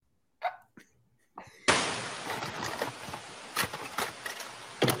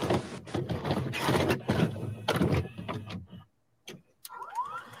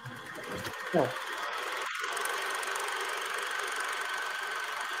Oh.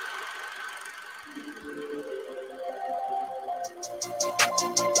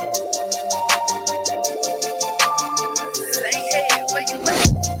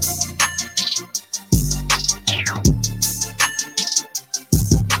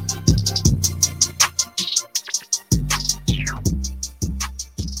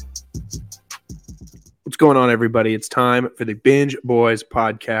 What's going on, everybody? It's time for the Binge Boys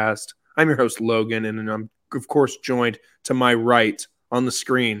podcast. I'm your host, Logan, and I'm, of course, joined to my right on the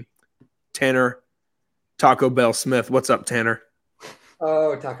screen, Tanner Taco Bell Smith. What's up, Tanner?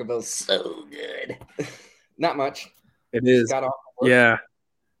 Oh, Taco Bell's so good. Not much. It is. Got off work. Yeah.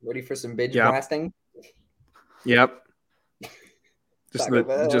 Ready for some binge blasting? Yep.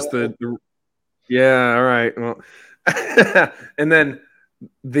 Taco Yeah, all right. Well, and then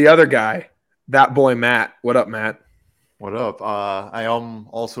the other guy, that boy, Matt. What up, Matt? What up? I am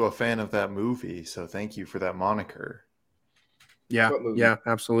also a fan of that movie, so thank you for that moniker. Yeah, yeah,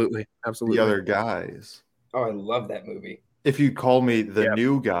 absolutely. The Other Guys. Oh, I love that movie. If you call me the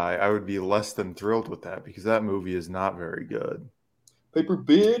new guy, I would be less than thrilled with that because that movie is not very good. Paper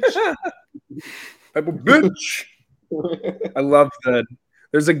bitch. Paper bitch. I love that.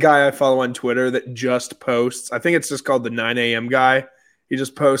 There's a guy I follow on Twitter that just posts. I think it's just called the 9 a.m. guy. He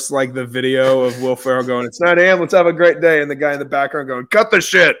just posts like the video of Will Ferrell going, "It's 9 a.m. Let's have a great day," and the guy in the background going, "Cut the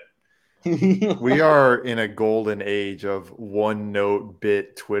shit." We are in a golden age of one-note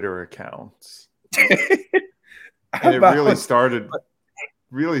bit Twitter accounts. And it really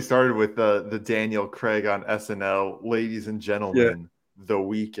started with the Daniel Craig on SNL, ladies and gentlemen, The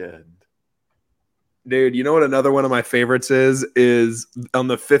Weeknd. Dude, you know what another one of my favorites is on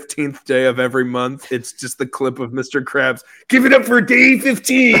the 15th day of every month, it's just the clip of Mr. Krabs. Give it up for day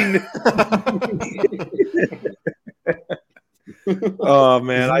 15. Oh,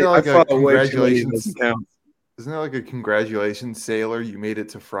 man. I follow way too many of those accounts. Isn't there like a congratulations, sailor? You made it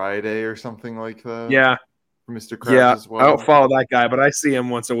to Friday or something like that? Yeah. For Mr. Krabs as well. I don't follow that guy, but I see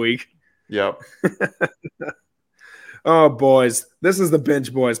him once a week. Yep. Oh, boys. This is the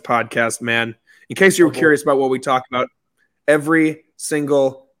Binge Boys podcast, man. In case you were curious about what we talk about, every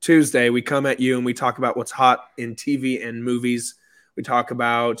single Tuesday we come at you and we talk about what's hot in TV and movies. We talk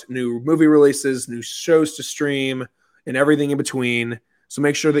about new movie releases, new shows to stream, and everything in between. So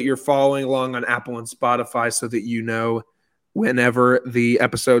make sure that you're following along on Apple and Spotify so that you know whenever the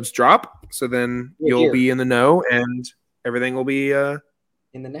episodes drop. So then you'll be in the know and everything will be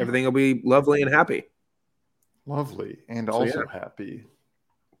everything will be lovely and happy. Lovely and also happy.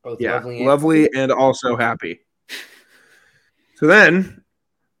 Both lovely and also happy. So then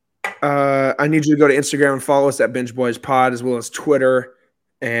I need you to go to Instagram and follow us at Binge Boys Pod, as well as Twitter.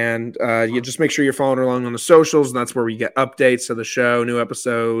 And you just make sure you're following along on the socials, and that's where we get updates of the show, new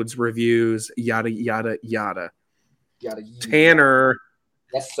episodes, reviews, yada, yada, yada. Yada. Tanner.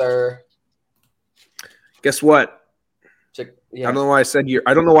 Yes, sir. Guess what? Yeah. I don't know why I said you.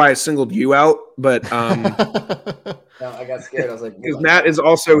 I don't know why I singled you out, but no, I got scared. I was like, because Matt is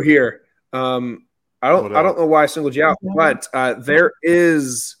also here. I don't know why I singled you out, but there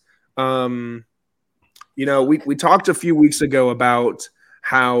is, we talked a few weeks ago about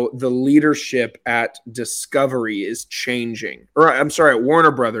how the leadership at Discovery is changing, or I'm sorry, at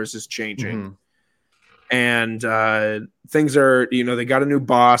Warner Brothers is changing. Mm-hmm. And things are, they got a new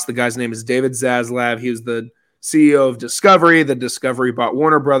boss. The guy's name is David Zaslav. He was the CEO of Discovery. The Discovery bought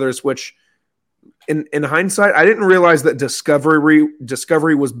Warner Brothers, which in hindsight, I didn't realize that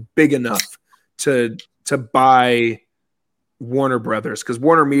Discovery was big enough to buy Warner Brothers, because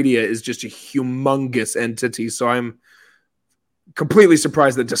Warner Media is just a humongous entity. So I'm completely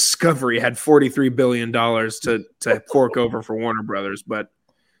surprised that Discovery had $43 billion to fork over for Warner Brothers. But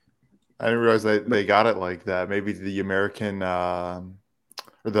I didn't realize they got it like that. Maybe the American or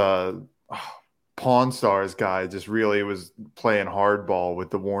the Pawn Stars guy just really was playing hardball with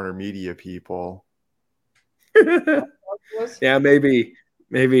the Warner Media people. Yeah, maybe.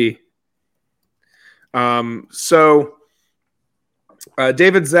 So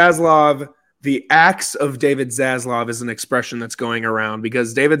David Zaslav, the axe of David Zaslav is an expression that's going around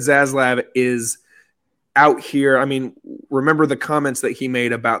because David Zaslav is out here. I mean, remember the comments that he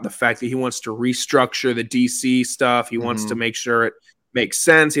made about the fact that he wants to restructure the DC stuff. He wants to make sure it makes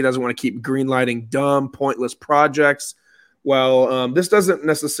sense. He doesn't want to keep greenlighting dumb, pointless projects. Well, this doesn't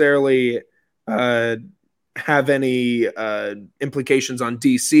necessarily have any implications on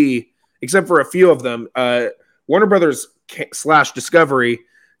DC, except for a few of them. Warner Brothers / Discovery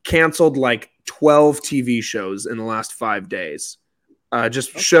canceled like 12 TV shows in the last 5 days.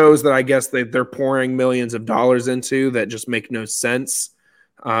 Just shows that I guess they're pouring millions of dollars into that just make no sense.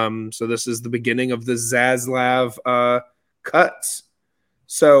 So this is the beginning of the Zaslav cuts.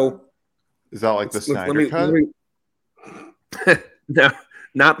 So is that like the Snyder cut? No,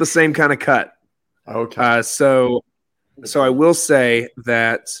 not the same kind of cut. Okay. So I will say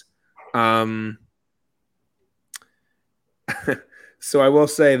that.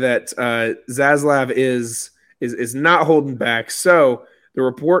 Zaslav is not holding back. So the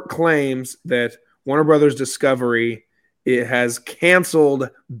report claims that Warner Brothers Discovery has canceled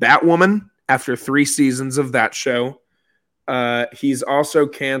Batwoman after 3 seasons of that show. He's also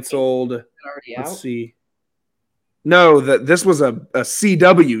canceled. Let's see. No, this was a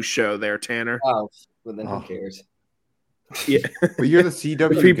CW show there, Tanner. Oh, well then who cares? Yeah, but you're the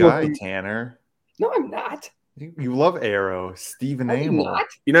CW guy, Tanner. No, I'm not. You love Arrow, Stephen Amell.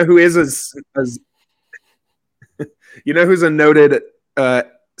 You know who is you know who's a noted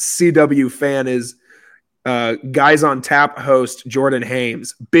CW fan is Guys on Tap host Jordan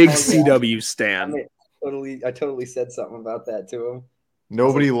Hames, big CW stan. I totally said something about that to him.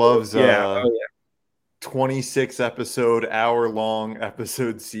 Nobody loves 26 episode, hour-long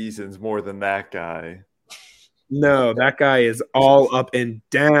episode seasons more than that guy. No, that guy is all up and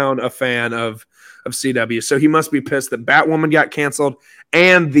down a fan of CW. So he must be pissed that Batwoman got canceled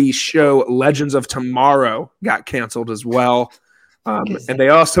and the show Legends of Tomorrow got canceled as well. And they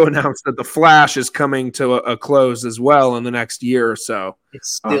also announced that The Flash is coming to a close as well in the next year or so.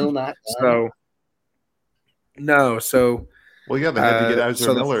 It's still not done. Well, yeah, they had to get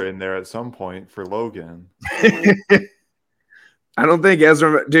Ezra Miller in there at some point for Logan. I don't think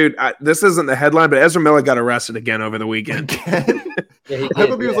Ezra... Dude, this isn't the headline, but Ezra Miller got arrested again over the weekend. I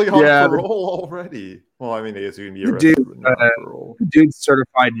thought he was like on parole already. Well, I mean, I guess you can be arrested on parole. Dude's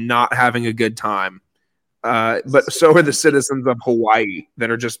certified not having a good time. But so are the citizens of Hawaii that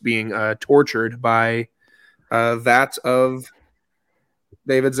are just being tortured by that of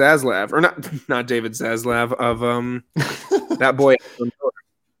David Zaslav. Or not David Zaslav, of that boy.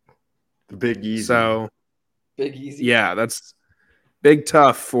 The Big Easy. So, Big Easy. Yeah, that's big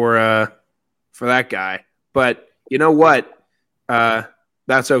tough for that guy. But you know what?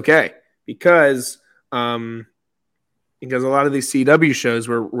 That's okay because a lot of these CW shows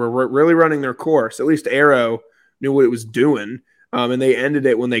were really running their course. At least Arrow knew what it was doing, and they ended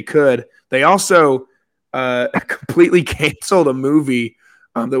it when they could. They also completely canceled a movie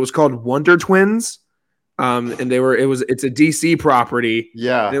that was called Wonder Twins, and it's a DC property.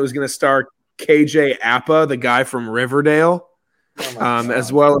 Yeah, and it was going to star KJ Apa, the guy from Riverdale.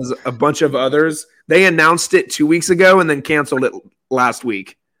 As well as a bunch of others. They announced it 2 weeks ago and then canceled it last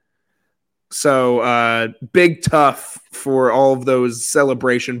week. So big tough for all of those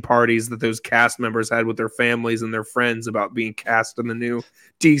celebration parties that those cast members had with their families and their friends about being cast in the new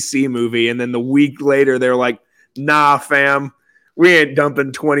DC movie. And then the week later, they're like, nah, fam, we ain't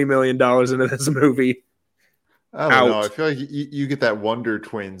dumping $20 million into this movie. I don't know. I feel like you get that Wonder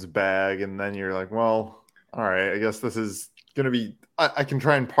Twins bag and then you're like, well, all right, I guess this is going to be, I can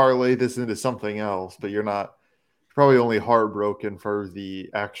try and parlay this into something else, but you're probably only heartbroken for the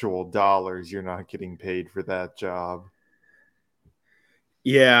actual dollars you're not getting paid for that job.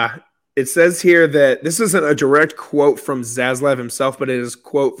 Yeah. It says here that this isn't a direct quote from Zaslav himself, but it is a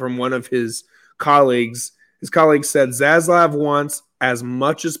quote from one of his colleagues. His colleague said, Zaslav wants as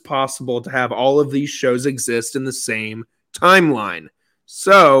much as possible to have all of these shows exist in the same timeline.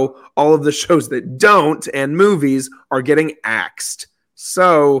 So all of the shows that don't and movies are getting axed.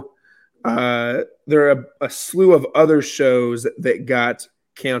 So there are a slew of other shows that got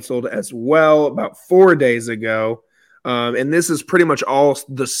canceled as well about 4 days ago. And this is pretty much all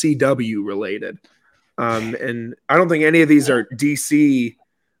the CW related. And I don't think any of these are DC.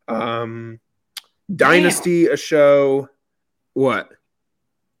 Dynasty, a show. What?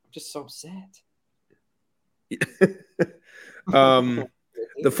 I'm just so sad.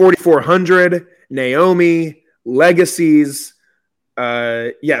 The 4400, Naomi, Legacies.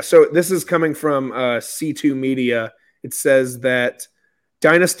 So this is coming from C2 Media. It says that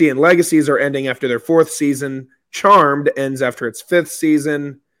Dynasty and Legacies are ending after their 4th season. Charmed ends after its 5th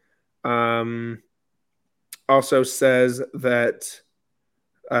season. Also says that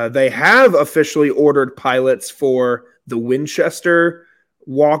they have officially ordered pilots for The Winchester,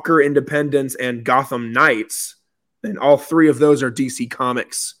 Walker Independence, and Gotham Knights. And all 3 of those are DC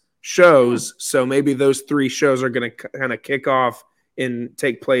Comics shows. So maybe those 3 shows are going to kind of kick off and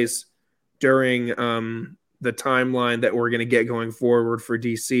take place during the timeline that we're going to get going forward for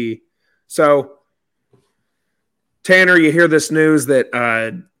DC. So, Tanner, you hear this news that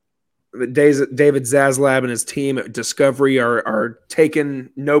David Zaslav and his team at Discovery are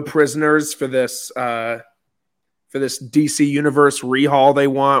taking no prisoners for this for this DC Universe rehaul they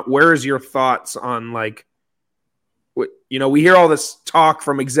want. Where is your thoughts on like, what, we hear all this talk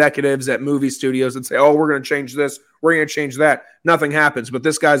from executives at movie studios that say, "Oh, we're going to change this, we're going to change that." Nothing happens, but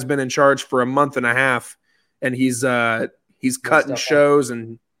this guy's been in charge for a month and a half, and he's cutting shows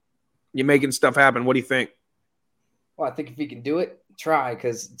and you're making stuff happen. What do you think? Well, I think if you can do it, try,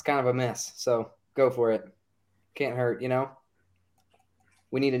 because it's kind of a mess. So go for it. Can't hurt,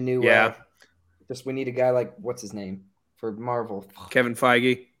 We need a new. We need a guy like, what's his name for Marvel? Kevin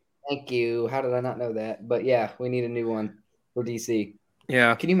Feige. Thank you. How did I not know that? But yeah, we need a new one for DC.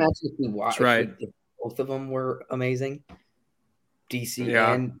 Yeah. Can you imagine if we watched? That's right. If both of them were amazing. DC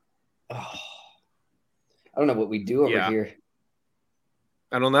and I don't know what we do over here.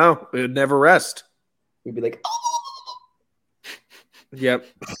 I don't know. It would never rest. We'd be like, Yep.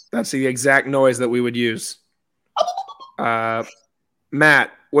 That's the exact noise that we would use.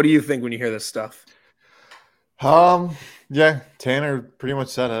 Matt, what do you think when you hear this stuff? Yeah, Tanner pretty much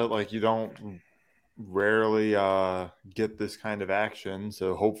said it. Like, you don't rarely get this kind of action,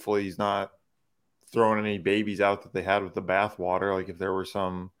 so hopefully he's not throwing any babies out that they had with the bathwater. Like, if there were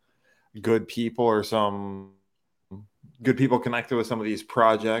some good people or some good people connected with some of these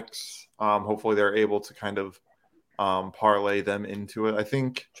projects, hopefully they're able to kind of parlay them into it. I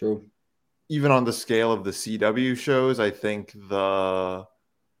think true. Even on the scale of the CW shows, I think the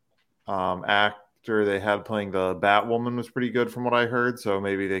actor they had playing the Batwoman was pretty good from what I heard. So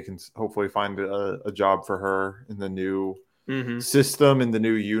maybe they can hopefully find a job for her in the new system, in the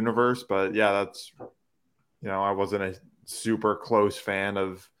new universe. But yeah, that's, I wasn't a super close fan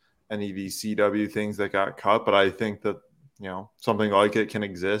of any of these CW things that got cut, but I think that, something like it can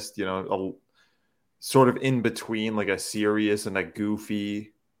exist, a sort of in between, like a serious and a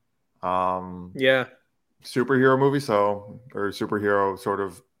goofy superhero movie, or superhero sort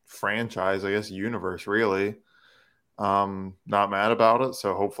of franchise, I guess, universe, really. Not mad about it,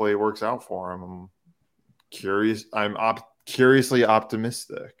 so hopefully it works out for him. I'm curiously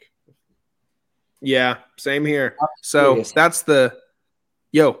optimistic. Yeah, same here. So that's the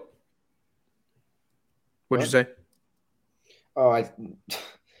what'd you say? Oh, I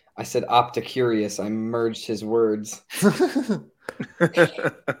said opticurious. I merged his words.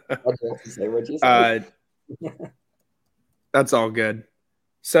 What'd you say? That's all good.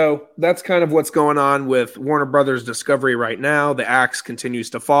 So that's kind of what's going on with Warner Brothers Discovery right now. The axe continues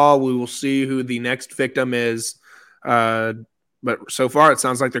to fall. We will see who the next victim is. But so far, it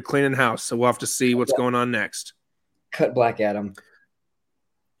sounds like they're cleaning house. So we'll have to see what's going on next. Cut Black Adam.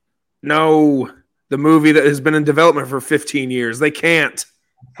 No, the movie that has been in development for 15 years. They can't.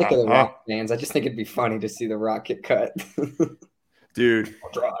 I'm sick of the Rock fans. I just think it'd be funny to see the Rock get cut. Dude,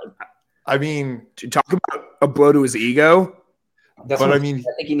 I mean, talk about a blow to his ego.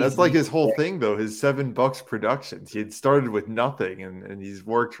 That's like his whole thing, though. His $7 Productions. He had started with nothing, and he's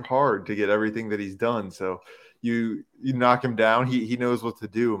worked hard to get everything that he's done. So you knock him down, he knows what to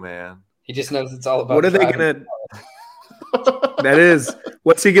do, man. He just knows it's all about. What are they gonna? That is.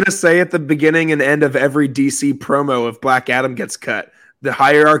 What's he gonna say at the beginning and end of every DC promo if Black Adam gets cut? The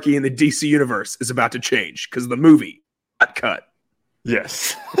hierarchy in the DC universe is about to change because the movie got cut.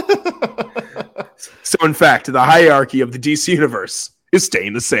 Yes. So, in fact, the hierarchy of the DC universe is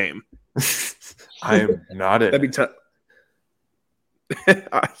staying the same. I am not it. That'd be tough.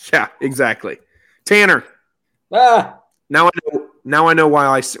 Yeah, exactly. Tanner. Now I know why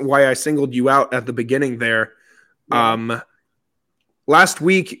I singled you out at the beginning there. Yeah. Last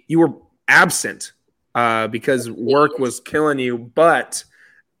week you were absent because work was killing you, but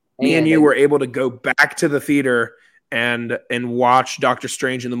me and you were able to go back to the theater and watch Doctor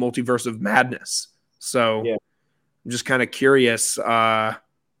Strange in the Multiverse of Madness. So I'm just kind of curious. Me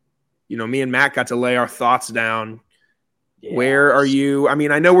and Matt got to lay our thoughts down. Yes. Where are you? I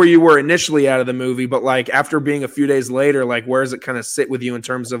mean, I know where you were initially out of the movie, but like after being a few days later, like where does it kind of sit with you in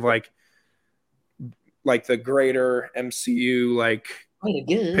terms of like the greater MCU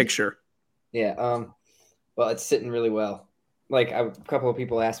picture? Yeah. Well, it's sitting really well. Like a couple of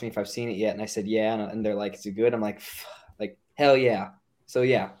people asked me if I've seen it yet, and I said yeah, and they're like, "Is it good?" I'm like hell yeah. So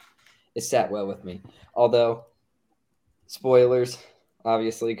yeah, it sat well with me. Although spoilers,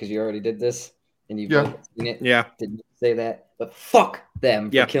 obviously, because you already did this and you've seen it. Yeah, didn't say that, but fuck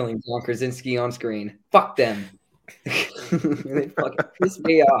them for killing John Krasinski on screen. Fuck them. They fucking pissed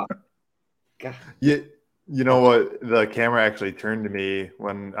me off. God. Yeah, you know what? The camera actually turned to me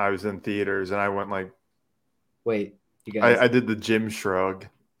when I was in theaters, and I went like, "Wait." You guys, I did the Jim shrug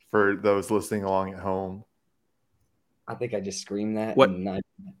for those listening along at home. I think I just screamed that. What? And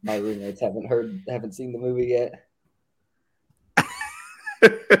my roommates haven't seen the movie yet.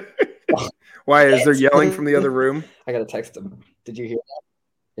 Why is there yelling from the other room? I gotta text them. Did you hear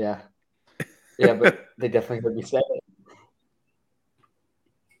that? Yeah, but they definitely heard me say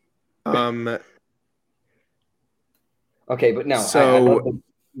it. Okay, but no, I thought it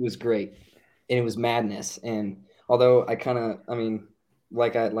was great, and it was madness. And although like I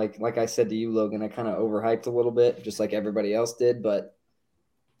said to you, Logan, I kind of overhyped a little bit, just like everybody else did. But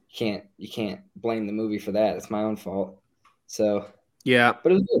you can't blame the movie for that. It's my own fault. So yeah,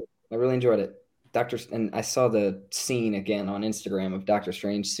 but it was good. I really enjoyed it. And I saw the scene again on Instagram of Doctor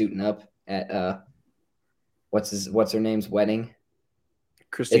Strange suiting up at what's her name's wedding.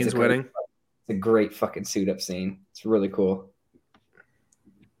 Christine's wedding. It's a great fucking suit up scene. It's really cool.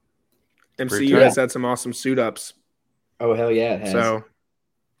 MCU has had some awesome suit ups. Oh hell yeah, it has.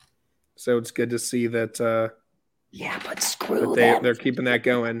 So it's good to see that. But screw that. They're keeping that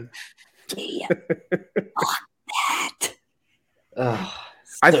going. Yeah.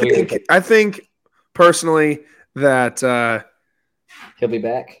 I think personally that he'll be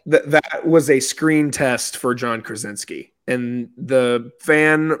back. That was a screen test for John Krasinski, and the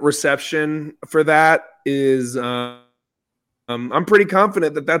fan reception for that is. I'm pretty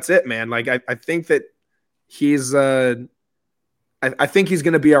confident that that's it, man. Like I think that he's. I think he's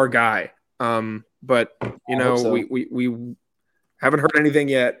going to be our guy. But you know, so. we haven't heard anything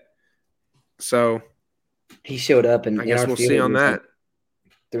yet. So he showed up, and I guess we'll see on that.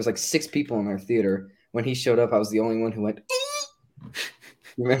 There was like 6 people in our theater. When he showed up, I was the only one who went.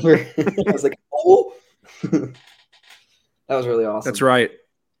 Remember? I was like, oh. That was really awesome. That's right.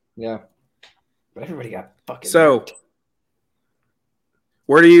 Yeah, but everybody got fucking. So, hurt.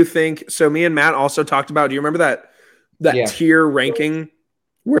 Where do you think? So, me and Matt also talked about. Do you remember that tier ranking?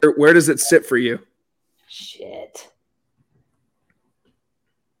 Where does it sit for you? Shit.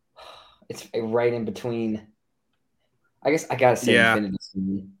 It's right in between. I guess I gotta say Infinity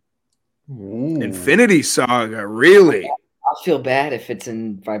Saga. Infinity Saga, really? I'll feel bad if it's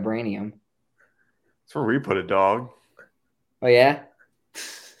in Vibranium. That's where we put it, dog. Oh yeah?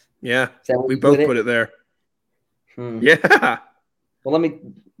 Yeah. We both put it there. Yeah. Well, let me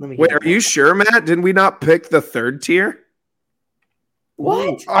wait, are you sure, Matt? Didn't we not pick the 3rd tier?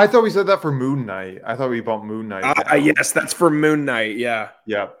 What? I thought we said that for Moon Knight. I thought we bumped Moon Knight. Yes, that's for Moon Knight. Yeah.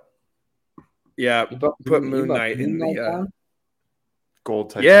 Yep. Yeah. Put Moon Knight in the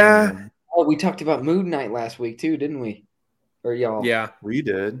gold titanium. Yeah. Oh, we talked about Moon Knight last week too, didn't we? Or y'all? Yeah, we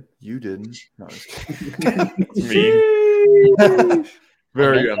did. You didn't. No, it's mean.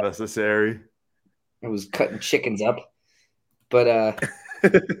 Very unnecessary. I was cutting chickens up, but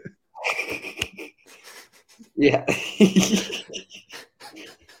yeah.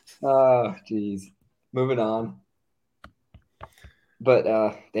 Oh, jeez. Moving on. But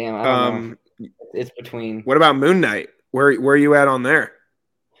damn, I don't know. It's between. What about Moon Knight? Where are you at on there?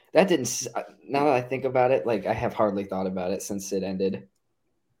 That didn't. Now that I think about it, like I have hardly thought about it since it ended.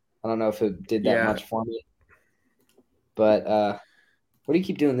 I don't know if it did that much for me. But what do you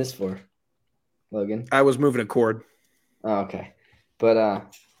keep doing this for, Logan? I was moving a cord. Oh, okay. But I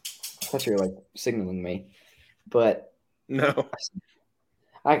thought you were like signaling me. But no.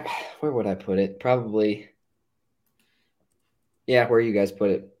 Where would I put it? Probably. Yeah, where you guys put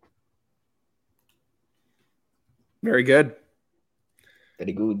it. Very good.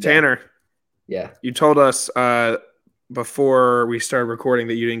 Very good. Tanner. Yeah. You told us before we started recording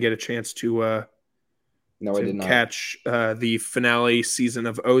that you didn't get a chance to I did not catch the finale season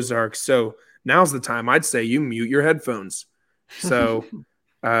of Ozark. So now's the time. I'd say you mute your headphones. So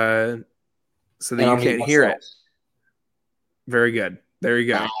so that you can't hear it. Very good. There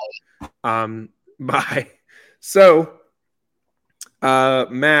you go. Bye. So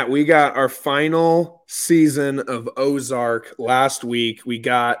Matt, we got our final season of Ozark last week. We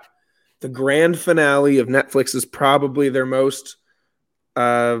got the grand finale of Netflix's probably their most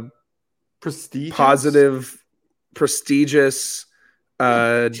prestigious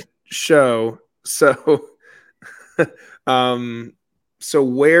show. So so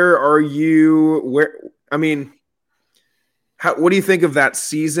where are you? What do you think of that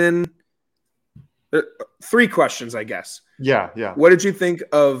season? 3 questions, I guess. Yeah. What did you think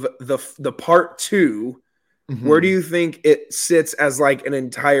of the part 2? Mm-hmm. Where do you think it sits as like an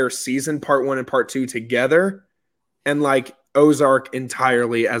entire season, part 1 and part 2 together, and like Ozark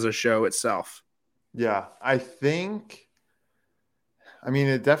entirely as a show itself? Yeah, I think.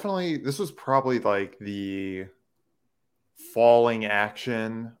 This was probably like the falling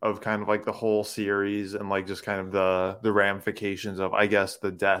action of kind of like the whole series, and like just kind of the ramifications of, I guess,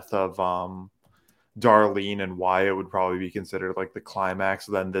 the death of Darlene and Wyatt would probably be considered like the climax.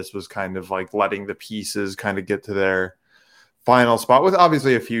 Then this was kind of like letting the pieces kind of get to their final spot with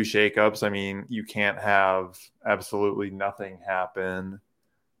obviously a few shakeups. I mean, you can't have absolutely nothing happen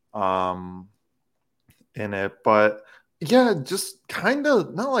in it, but yeah, just kind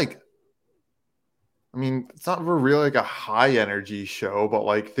of not like, I mean, it's not really like a high energy show, but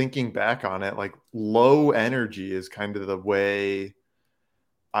like thinking back on it, like low energy is kind of the way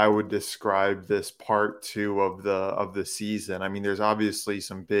I would describe this part 2 of the season. I mean, there's obviously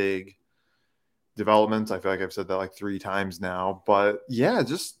some big developments. I feel like I've said that like 3 times now, but yeah,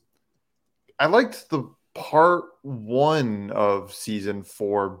 just I liked the part 1 of season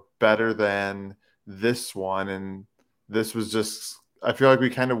 4 better than this one, and this was just, I feel like we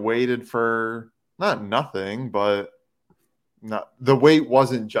kind of waited for not nothing, but not, the wait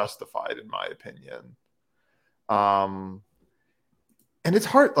wasn't justified in my opinion. And it's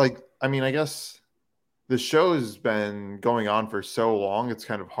hard, like, I mean, I guess the show has been going on for so long, it's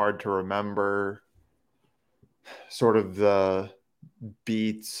kind of hard to remember sort of the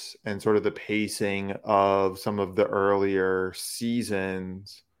beats and sort of the pacing of some of the earlier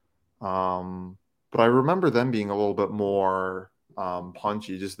seasons. But I remember them being a little bit more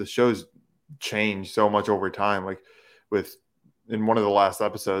punchy. Just the show's changed so much over time. Like with in one of the last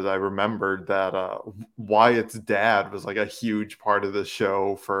episodes, I remembered that Wyatt's dad was like a huge part of the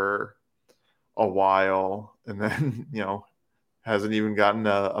show for a while, and then hasn't even gotten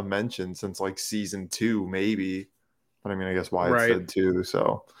a mention since like season 2, maybe. But I mean, I guess Wyatt's dead too.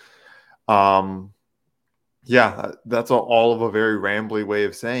 So, yeah, that's all of a very rambly way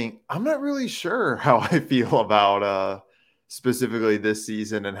of saying I'm not really sure how I feel about specifically this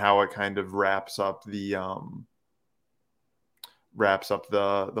season and how it kind of wraps up the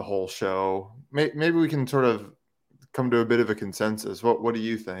whole show. Maybe we can sort of come to a bit of a consensus. What do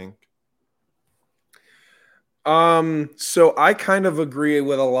you think? So I kind of agree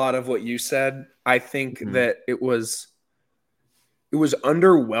with a lot of what you said. I think that it was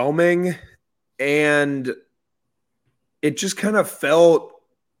underwhelming, and it just kind of felt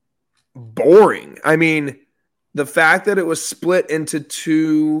boring. I mean, the fact that it was split into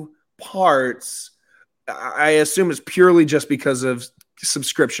 2 parts, I assume is purely just because of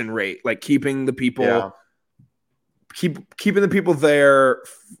subscription rate, like keeping the people keeping the people there,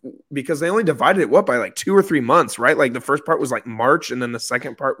 because they only divided it by like 2 or 3 months, right? Like the first part was like March, and then the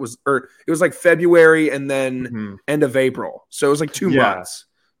second part was, or it was like February and then end of April. So it was like 2 months.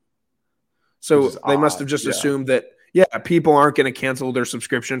 So they must have just assumed that, people aren't going to cancel their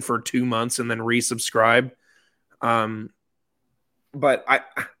subscription for 2 months and then resubscribe. But I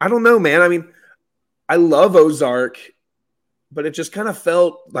don't know, man. I mean, I love Ozark, but it just kind of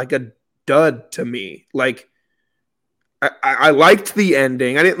felt like a dud to me. Like, I liked the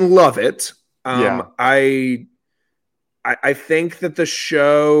ending. I didn't love it. I think that the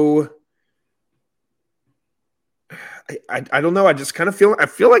show, I don't know. I just kind of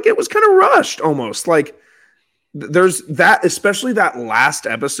feel like it was kind of rushed almost. Like there's that, especially that last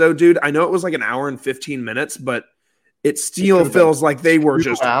episode, dude. I know it was like an hour and 15 minutes, but it still feels like they were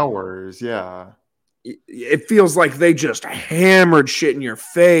just hours. Yeah. It feels like they just hammered shit in your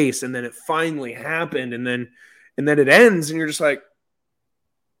face, and then it finally happened, and then it ends, and you're just like,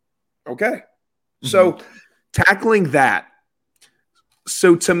 okay. So tackling that.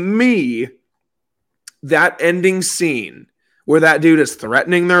 So to me, that ending scene where that dude is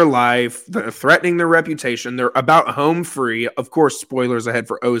threatening their life, threatening their reputation, they're about home free. Of course, spoilers ahead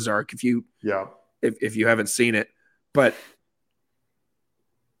for Ozark if you haven't seen it. But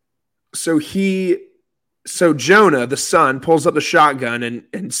so Jonah, the son, pulls up the shotgun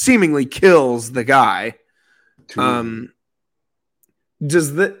and seemingly kills the guy. To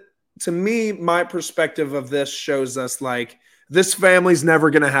me, my perspective of this shows us like this family's never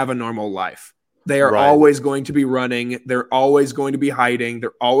going to have a normal life. They are always going to be running. They're always going to be hiding.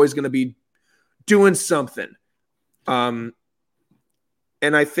 They're always going to be doing something. And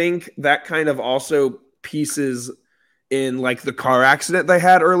I think that kind of also pieces in like the car accident they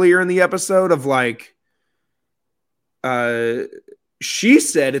had earlier in the episode of like, she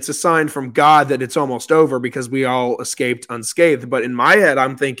said it's a sign from God that it's almost over because we all escaped unscathed. But in my head,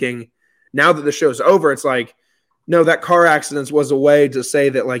 I'm thinking now that the show's over, it's like, no, that car accident was a way to say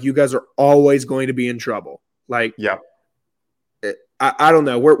that like you guys are always going to be in trouble. Like, I don't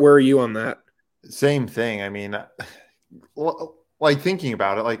know. Where are you on that? Same thing. I mean, like thinking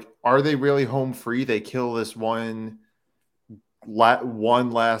about it, like, are they really home free? They kill this one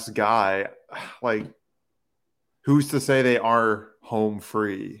last guy. Like, who's to say they are home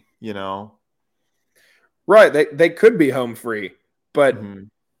free? Right? They could be home free, but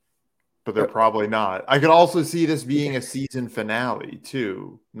they're probably not. I could also see this being a season finale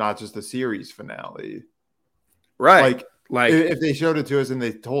too, not just a series finale. Right? Like, if they showed it to us and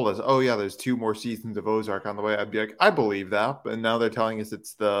they told us, oh yeah, there's 2 more seasons of Ozark on the way, I'd be like, I believe that. But now they're telling us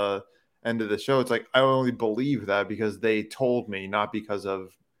it's the end of the show. It's like, I only believe that because they told me, not because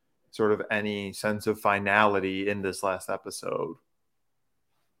of sort of any sense of finality in this last episode.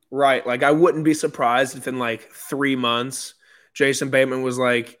 right. Like, I wouldn't be surprised if in like 3 months, Jason Bateman was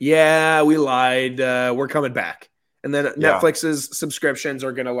like, yeah, we lied. We're coming back. And then Netflix's subscriptions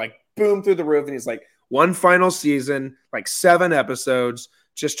are going to like boom through the roof. And he's like, one final season, like 7 episodes,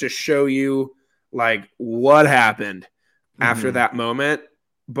 just to show you like what happened after that moment.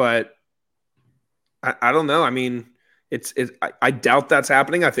 But I don't know. I mean, I doubt that's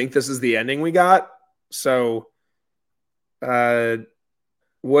happening. I think this is the ending we got. So, what'd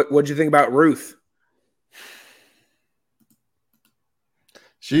you think about Ruth?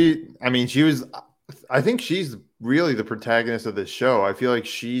 I think she's really the protagonist of this show. I feel like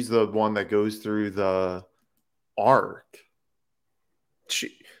she's the one that goes through the arc.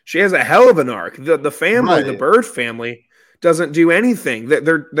 She has a hell of an arc. The family, the Bird family, doesn't do anything.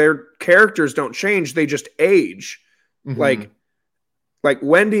 Their characters don't change. They just age. Mm-hmm. Like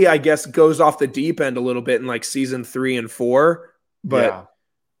Wendy, I guess, goes off the deep end a little bit in like season 3 and 4. But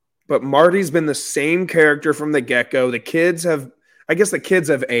Marty's been the same character from the get-go. The kids have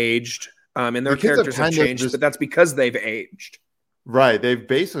aged. And their characters have changed, but that's because they've aged. Right. They've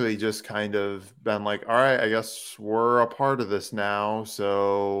basically just kind of been like, all right, I guess we're a part of this now.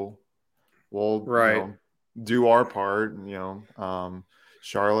 So we'll do our part.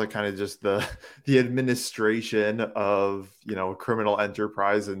 Charlotte kind of just the administration of, criminal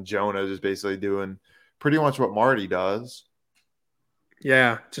enterprise, and Jonah just basically doing pretty much what Marty does.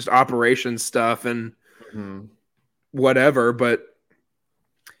 Yeah. Just operation stuff and whatever. But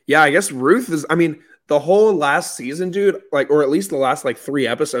yeah, I guess Ruth is, the whole last season, dude, like, or at least the last like 3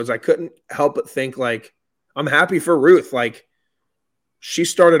 episodes, I couldn't help but think like, I'm happy for Ruth. Like, she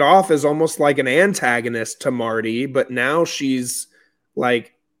started off as almost like an antagonist to Marty, but now she's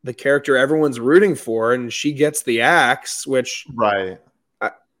like the character everyone's rooting for, and she gets the axe, which I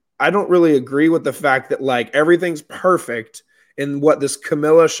don't really agree with the fact that like everything's perfect. And what this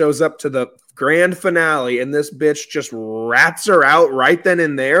Camilla shows up to the grand finale and this bitch just rats her out right then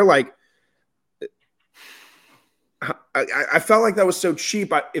and there. Like, I felt like that was so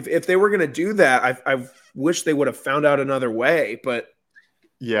cheap. If they were going to do that, I wish they would have found out another way. But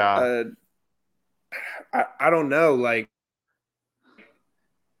I don't know. Like,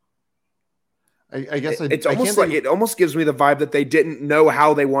 I guess it's almost like it almost gives me the vibe that they didn't know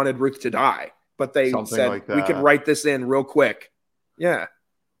how they wanted Ruth to die, but they said like we could write this in real quick. Yeah.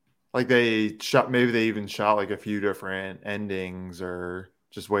 Like maybe they even shot like a few different endings or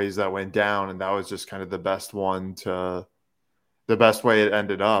just ways that went down, and that was just kind of the best way it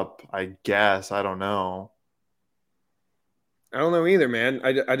ended up, I guess. I don't know. I don't know either, man.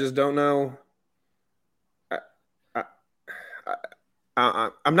 I just don't know.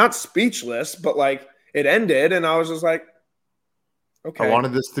 I'm not speechless, but like it ended, and I was just like, okay. I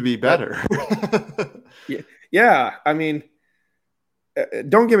wanted this to be better. Yeah.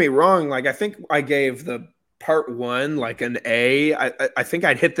 Don't get me wrong. Like, I think I gave the part 1 like an A. I think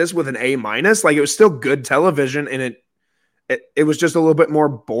I'd hit this with an A-. Like, it was still good television, and it was just a little bit more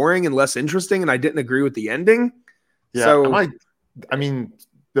boring and less interesting, and I didn't agree with the ending. Yeah, so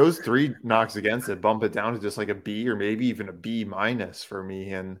those 3 knocks against it bump it down to just like a B or maybe even a B- for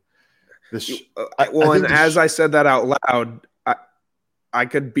me. And as I said that out loud, I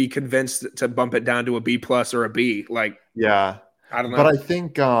could be convinced to bump it down to a B+ or a B. Like, yeah, I don't know. But I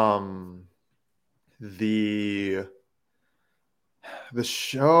think the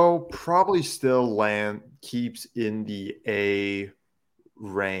show probably still keeps in the A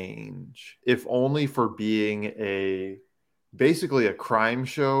range, if only for being basically a crime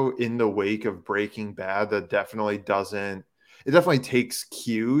show in the wake of Breaking Bad that definitely takes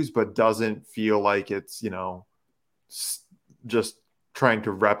cues, but doesn't feel like it's, just trying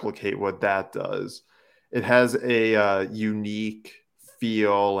to replicate what that does. It has a unique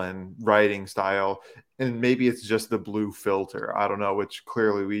feel and writing style, and maybe it's just the blue filter. I don't know, which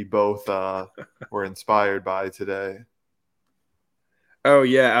clearly we both were inspired by today. Oh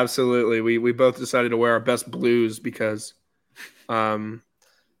yeah, absolutely. We both decided to wear our best blues because that's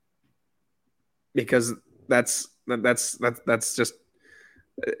just,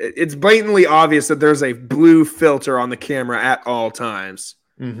 it's blatantly obvious that there's a blue filter on the camera at all times.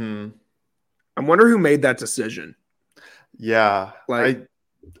 Mm-hmm. I wonder who made that decision. Yeah, like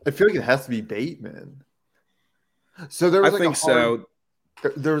I feel like it has to be Bateman. So there was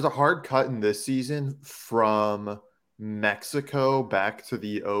there was a hard cut in this season from Mexico back to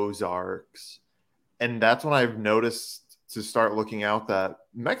the Ozarks, and that's when I've noticed to start looking out that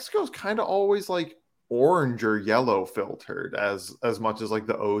Mexico's kind of always like orange or yellow filtered as much as like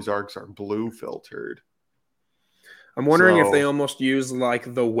the Ozarks are blue filtered. I'm wondering if they almost use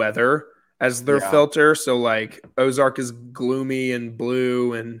like the weather as their filter. So like Ozark is gloomy and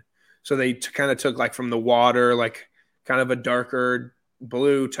blue, and so they kind of took like from the water, like kind of a darker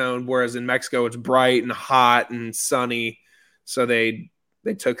blue tone, whereas in Mexico it's bright and hot and sunny. So they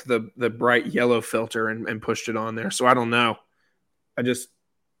took the bright yellow filter and pushed it on there. So I don't know. I just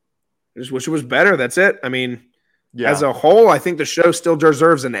wish it was better. That's it. I mean, as a whole, I think the show still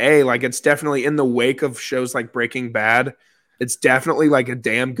deserves an A. Like, it's definitely in the wake of shows like Breaking Bad. It's definitely like a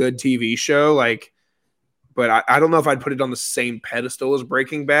damn good TV show. Like, but I don't know if I'd put it on the same pedestal as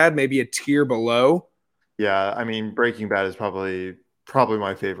Breaking Bad, maybe a tier below. Yeah, I mean, Breaking Bad is probably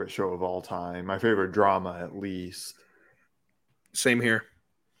my favorite show of all time. My favorite drama, at least. Same here.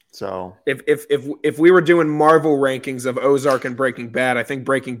 So if we were doing Marvel rankings of Ozark and Breaking Bad, I think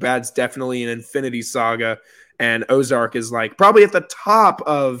Breaking Bad's definitely an Infinity Saga, and Ozark is like probably at the top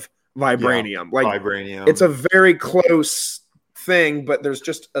of Vibranium. Vibranium. It's a very close thing, but there's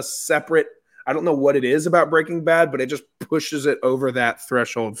just a separate. I don't know what it is about Breaking Bad, but it just pushes it over that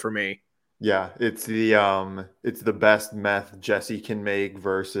threshold for me. Yeah, it's the best meth Jesse can make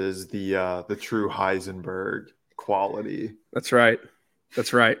versus the true Heisenberg quality. That's right.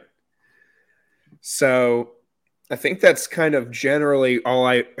 So I think that's kind of generally all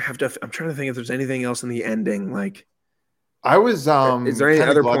I have to. I'm trying to think if there's anything else in the ending. Like, I was. Is there any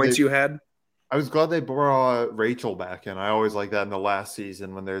other points you had? I was glad they brought Rachel back in. I always like that in the last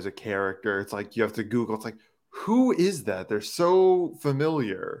season when there's a character. It's like you have to Google. It's like, who is that? They're so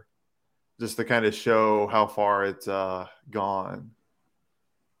familiar. Just to kind of show how far it's gone.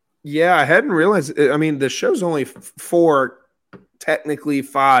 Yeah, I hadn't realized. I mean, the show's only 4, technically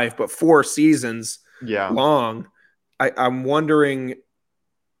 5, but 4 seasons long. I'm wondering,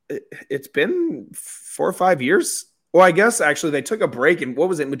 it's been 4 or 5 years. Well, I guess actually they took a break, and what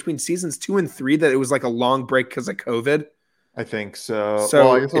was it in between seasons 2 and 3 that it was like a long break because of COVID? I think so. So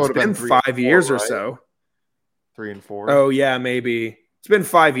well, I guess it's been 5 years or so. 3 and 4. Oh yeah, maybe it's been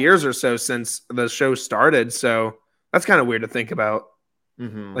 5 years or so since the show started. So that's kind of weird to think about.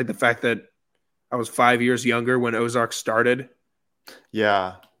 Mm-hmm. Like the fact that I was 5 years younger when Ozark started.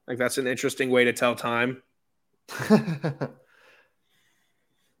 Yeah. Like that's an interesting way to tell time.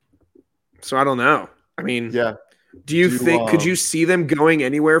 So I don't know. I mean, yeah. Do you think could you see them going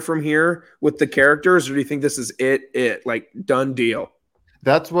anywhere from here with the characters, or do you think this is it like done deal?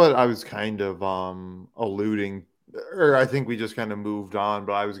 That's what I was kind of alluding, or I think we just kind of moved on,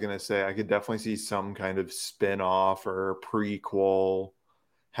 but I was going to say I could definitely see some kind of spin-off or prequel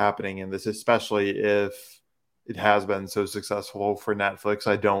happening in this, especially if it has been so successful for Netflix.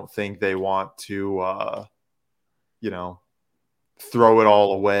 I don't think they want to throw it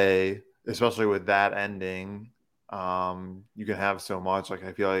all away, especially with that ending. You can have so much. Like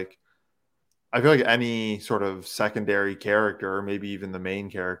I feel like any sort of secondary character, or maybe even the main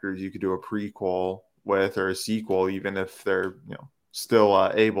characters, you could do a prequel with, or a sequel, even if they're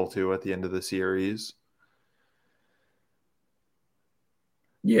still able to at the end of the series.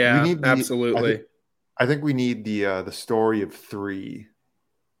 Yeah, absolutely. I think we need the story of 3.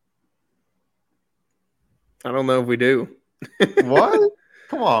 I don't know if we do. What?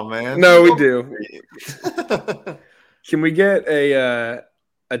 Come on, man. No, we do. Can we get a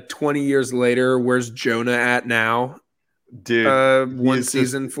 20 years later, where's Jonah at now? Dude, one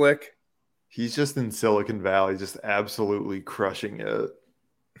season flick. He's just in Silicon Valley, just absolutely crushing it.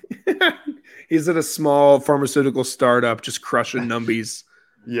 He's at a small pharmaceutical startup, just crushing numbies.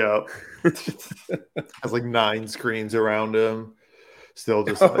 Yep. Has like 9 screens around him. Still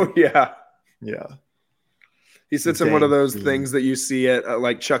just yeah. He sits in one of those things that you see at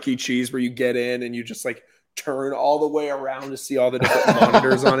like Chuck E. Cheese, where you get in and you just like turn all the way around to see all the different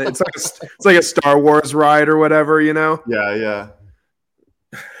monitors on it. It's like a Star Wars ride or whatever, Yeah.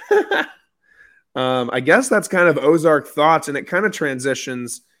 I guess that's kind of Ozark thoughts, and it kind of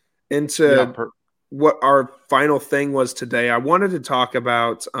transitions into what our final thing was today. I wanted to talk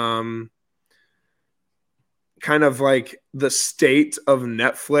about kind of like the state of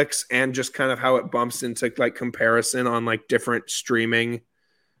Netflix and just kind of how it bumps into like comparison on like different streaming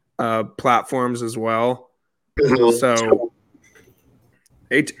platforms as well. So,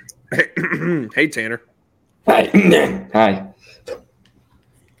 hey Tanner. Hi.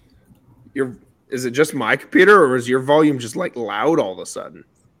 Is it just my computer, or is your volume just like loud all of a sudden?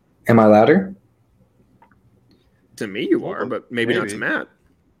 Am I louder? To me, you are, but maybe not to Matt.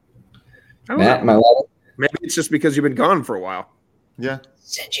 Matt, am I louder? Maybe it's just because you've been gone for a while. Yeah.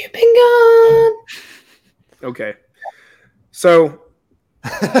 Since you've been gone. Okay. So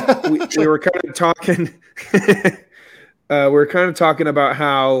we were kind of talking. We were kind of talking about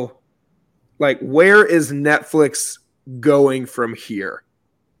how, like, where is Netflix going from here?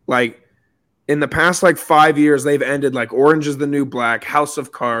 Like, in the past, like 5 years, they've ended like Orange is the New Black, House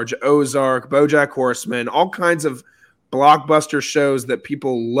of Cards, Ozark, BoJack Horseman, all kinds of blockbuster shows that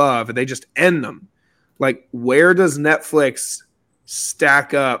people love, and they just end them. Like, where does Netflix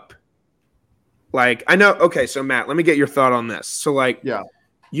stack up? Like, I know. Okay, so Matt, let me get your thought on this. So, like, Yeah.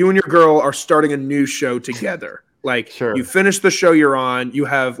 you and your girl are starting a new show together. Like, Sure. you finish the show you're on. You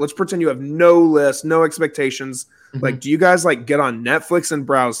have, let's pretend you have no list, no expectations. Mhm. Like, do you guys like get on Netflix and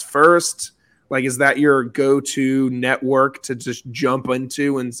browse first? Like, is that your go-to network to just jump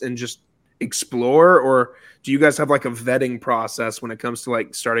into and just explore? Or do you guys have like a vetting process when it comes to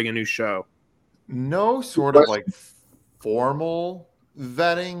like starting a new show? No sort of like formal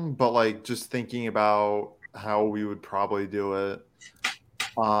vetting, but like just thinking about how we would probably do it.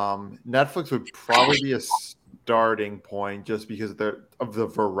 Netflix would probably be a starting point just because of the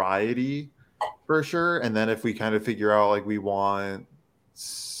variety for sure. And then if we kind of figure out like we want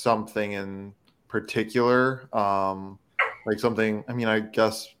something in particular, like something, I mean, I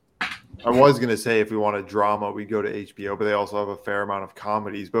guess I was going to say if we want a drama, we go to HBO, but they also have a fair amount of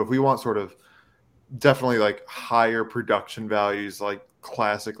comedies. But if we want sort of definitely like higher production values, like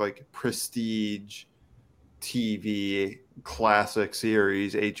classic, like prestige TV, classic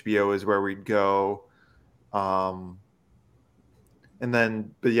series, HBO is where we'd go. And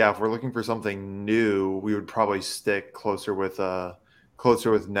then, but yeah, if we're looking for something new, we would probably stick closer with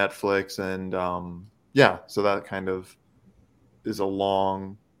Netflix. And yeah, so that kind of is a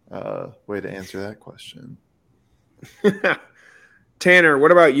long way to answer that question. Tanner,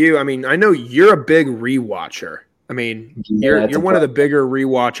 what about you? I mean, I know you're a big rewatcher. I mean, you're one of the bigger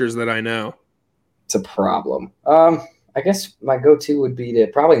rewatchers that I know. It's a problem. I guess my go-to would be to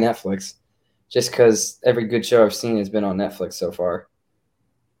probably Netflix, just because every good show I've seen has been on Netflix so far,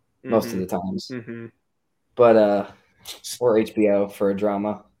 most of the times. Mm-hmm. But or HBO for a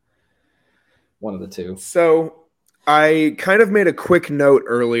drama, one of the two. So I kind of made a quick note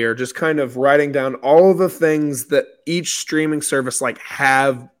earlier, just kind of writing down all the things that each streaming service like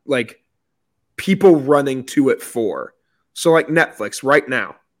have like people running to it for. So like Netflix right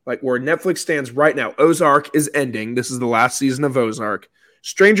now. Like where Netflix stands right now, Ozark is ending. This is the last season of Ozark.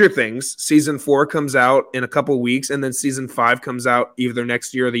 Stranger Things, season 4 comes out in a couple weeks, and then season 5 comes out either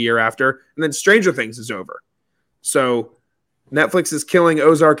next year or the year after, and then Stranger Things is over. So Netflix is killing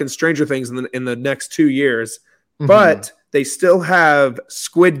Ozark and Stranger Things in the next 2 years, but they still have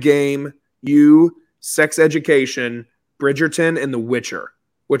Squid Game, Sex Education, Bridgerton, and The Witcher,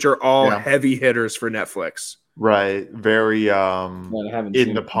 which are all heavy hitters for Netflix. Right. Very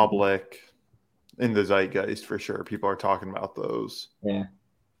in the public, in the zeitgeist for sure. People are talking about those.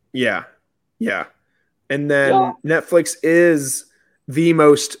 Yeah. And then Netflix is the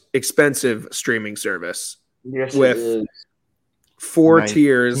most expensive streaming service. Yes, with 4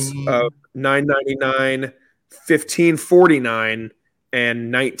 tiers of $9.99, $15.49,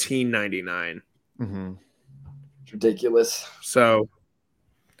 and $19.99. It's ridiculous. So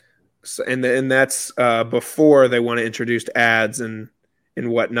and that's before they want to introduce ads and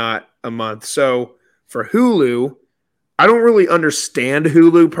whatnot a month. So for Hulu, I don't really understand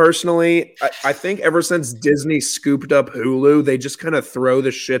Hulu personally. I think ever since Disney scooped up Hulu, they just kind of throw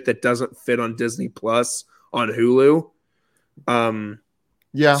the shit that doesn't fit on Disney Plus on Hulu.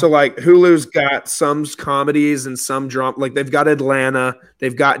 So like Hulu's got some comedies and some drama. Like they've got Atlanta,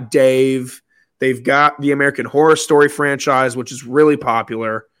 they've got Dave, they've got the American Horror Story franchise, which is really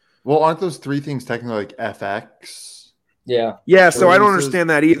popular. Well, aren't those 3 things technically like FX? Yeah. So I don't understand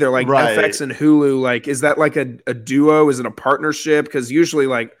that either. Like FX and Hulu, like is that like a duo? Is it a partnership? Because usually,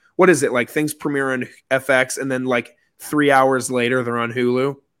 like, what is it? Like things premiere on FX and then like 3 hours later they're on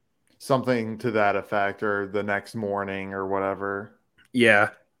Hulu. Something to that effect, or the next morning, or whatever. Yeah.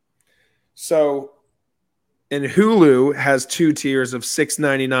 So, and Hulu has 2 tiers of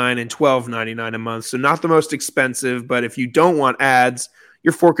 $6.99 and $12.99 a month. So not the most expensive, but if you don't want ads,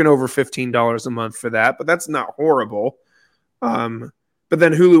 you're forking over $15 a month for that. But that's not horrible. But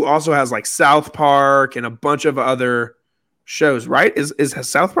then Hulu also has like South Park and a bunch of other shows, right? Is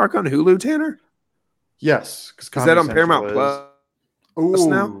South Park on Hulu, Tanner? Yes. Is that on Paramount Plus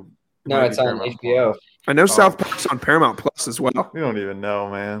now? No, it's on HBO. I know South Park's on Paramount Plus as well. We don't even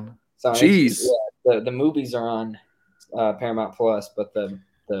know, man. Jeez. The movies are on Paramount Plus, but the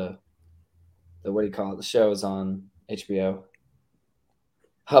what do you call it? The show is on HBO.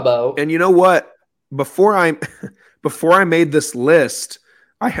 Hubbo. And you know what? Before I made this list,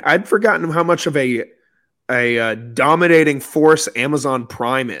 I'd forgotten how much of a a dominating force Amazon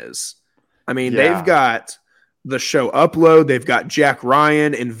Prime is. I mean, they've got the show Upload. They've got Jack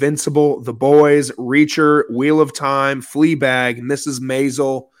Ryan, Invincible, The Boys, Reacher, Wheel of Time, Fleabag, Mrs.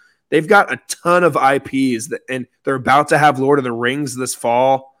 Maisel. They've got a ton of IPs, and they're about to have Lord of the Rings this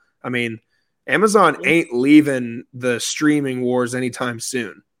fall. I mean, Amazon ain't leaving the streaming wars anytime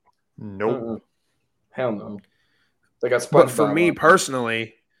soon. Nope. Hell no. They got SpongeBob. But for me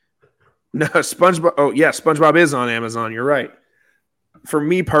personally, no, SpongeBob. Oh, yeah, SpongeBob is on Amazon. You're right. For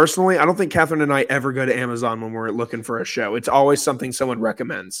me personally, I don't think Catherine and I ever go to Amazon when we're looking for a show. It's always something someone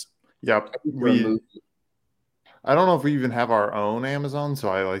recommends. Yep. I don't know if we even have our own Amazon, so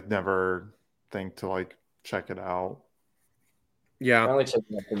I never think to check it out. Yeah. I only check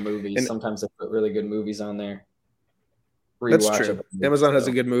out the movies. And sometimes they put really good movies on there. That's true. Amazon has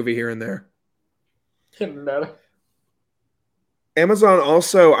a good movie here and there. Amazon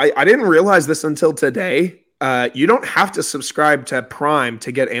also, I didn't realize this until today. You don't have to subscribe to Prime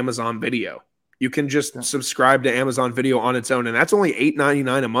to get Amazon Video. You can just subscribe to Amazon Video on its own, and that's only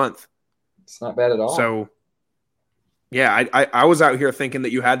 $8.99 a month. It's not bad at all. So, yeah, I was out here thinking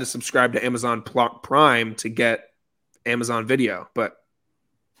that you had to subscribe to Amazon Prime to get Amazon Video, but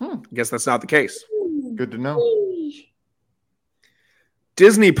I guess that's not the case. Good to know.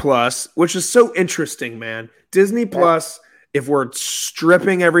 Disney Plus, which is so interesting, man. Disney Plus, if we're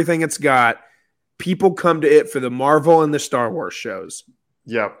stripping everything it's got, people come to it for the Marvel and the Star Wars shows.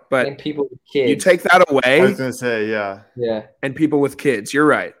 Yep. But and people with kids. You take that away. I was going to say, yeah. Yeah. And people with kids. You're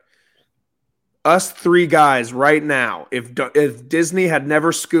right. Us three guys right now, if Disney had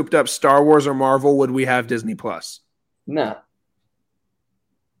never scooped up Star Wars or Marvel, would we have Disney Plus? No.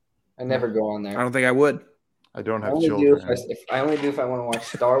 I never go on there. I don't think I would. I don't have children. I only do if I want to watch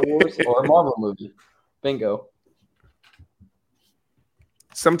Star Wars or a Marvel movie. Bingo.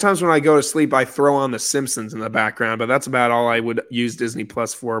 Sometimes when I go to sleep, I throw on The Simpsons in the background, but that's about all I would use Disney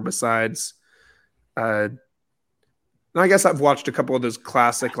Plus for besides. I guess I've watched a couple of those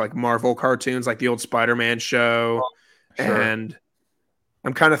classic Marvel cartoons, like the old Spider-Man show. Sure. And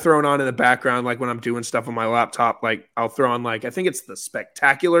I'm kind of throwing on in the background, when I'm doing stuff on my laptop, I'll throw on I think it's the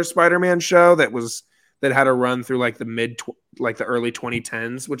Spectacular Spider-Man show that had a run through the early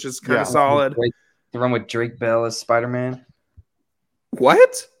 2010s, which is kind of solid. The run with Drake Bell as Spider-Man.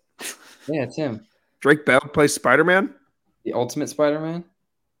 What? Yeah, it's him. Drake Bell plays Spider-Man? The Ultimate Spider-Man?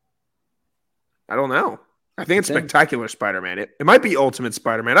 I don't know. I think it's Spectacular Spider-Man. It might be Ultimate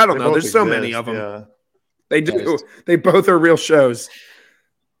Spider-Man. I don't know. There's so many of them. Yeah. They do. They both are real shows.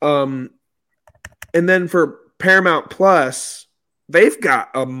 And then for Paramount Plus, they've got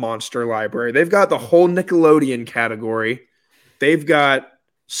a monster library. They've got the whole Nickelodeon category. They've got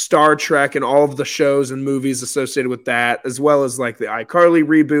Star Trek and all of the shows and movies associated with that, as well as the iCarly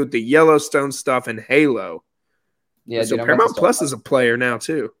reboot, the Yellowstone stuff, and Halo. Yeah, so Paramount Plus is a player now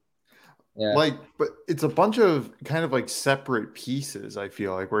too. Yeah. But it's a bunch of kind of separate pieces, I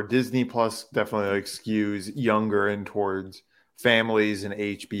feel where Disney Plus definitely skews younger and towards families, and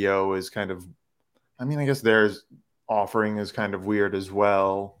HBO is kind of, I guess theirs offering is kind of weird as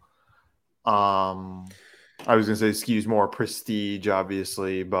well. I was going to say skews more prestige,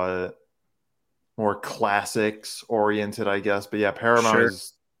 obviously, but more classics oriented, I guess. But yeah, Paramount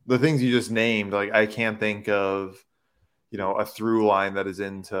is the things you just named. I can't think of, a through line that is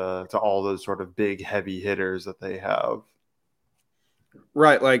into all those sort of big heavy hitters that they have.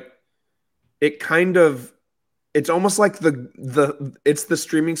 Right. It's almost like it's the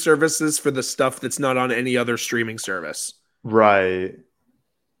streaming services for the stuff that's not on any other streaming service. Right.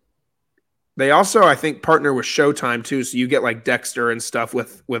 They also, I think, partner with Showtime too, so you get Dexter and stuff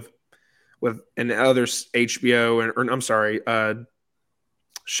with and other HBO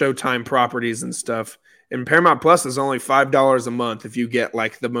Showtime properties and stuff. And Paramount Plus is only $5 a month if you get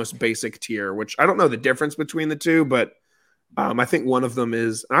the most basic tier, which I don't know the difference between the two, but I think one of them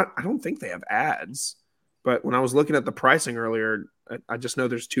is. I don't think they have ads, but when I was looking at the pricing earlier, I just know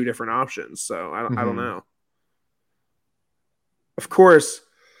there's two different options, so I don't know. Of course,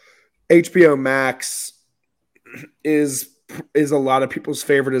 HBO Max is a lot of people's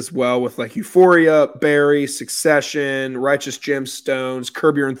favorite as well, with Euphoria, Barry, Succession, Righteous Gemstones,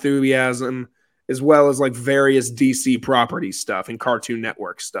 Curb Your Enthusiasm, as well as various DC property stuff and Cartoon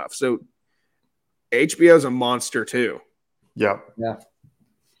Network stuff. So HBO is a monster too. Yep. Yeah.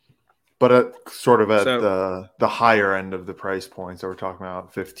 But sort of at the higher end of the price points, so we're talking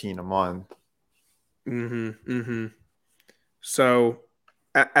about $15 a month. Mm-hmm. Mm-hmm. So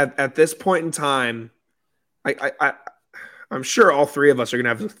at this point in time, I'm sure all three of us are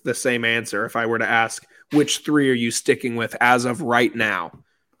going to have the same answer if I were to ask which three are you sticking with as of right now.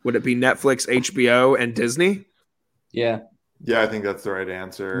 Would it be Netflix, HBO, and Disney? Yeah. Yeah, I think that's the right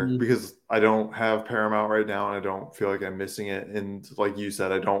answer because I don't have Paramount right now and I don't feel like I'm missing it. And like you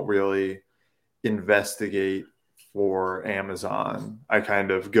said, I don't really investigate for Amazon. I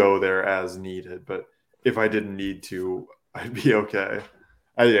kind of go there as needed, but if I didn't need to, I'd be okay.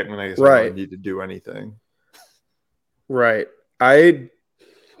 I guess I don't really need to do anything. Right.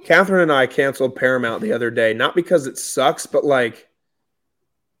 Catherine and I canceled Paramount the other day, not because it sucks, but like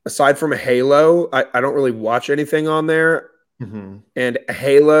aside from Halo, I don't really watch anything on there. Mm-hmm. And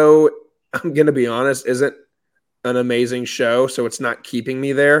Halo, I'm going to be honest, isn't an amazing show, so it's not keeping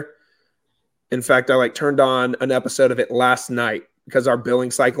me there. In fact, I turned on an episode of it last night because our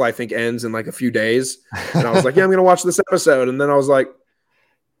billing cycle, I think, ends in like a few days. And I was like, yeah, I'm going to watch this episode. And then I was like,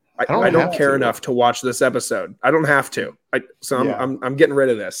 I don't care enough to watch this episode. I don't have to. I'm getting rid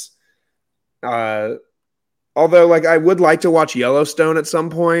of this. Although, I would like to watch Yellowstone at some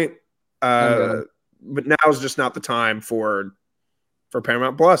point. But now is just not the time for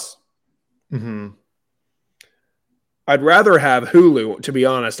Paramount Plus. Mm-hmm. I'd rather have Hulu, to be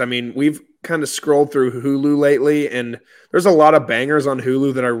honest. I mean, we've kind of scrolled through Hulu lately, and there's a lot of bangers on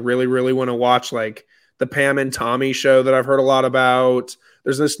Hulu that I really, really want to watch, like the Pam and Tommy show that I've heard a lot about.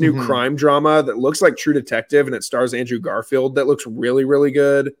 There's this new crime drama that looks like True Detective, and it stars Andrew Garfield that looks really, really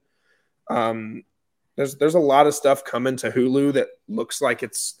good. There's a lot of stuff coming to Hulu that looks like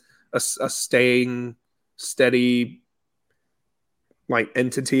it's a staying steady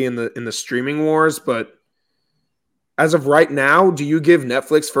entity in the streaming wars, but as of right now, do you give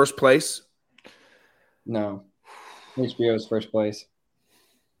Netflix first place? No. HBO is first place.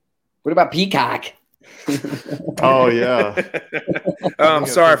 What about Peacock? Oh yeah. I'm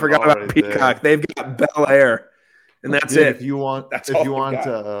sorry, I forgot about Peacock. They've got Bel Air, and that's it. If you want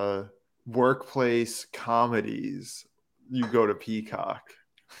workplace comedies, you go to Peacock.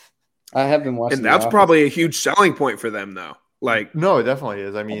 I have been watching, and that's probably a huge selling point for them, though. No, it definitely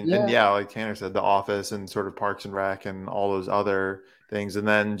is. I mean, like Tanner said, The Office and sort of Parks and Rec and all those other things, and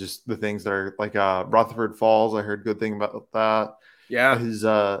then just the things that are like Rutherford Falls. I heard good thing about that. Yeah, his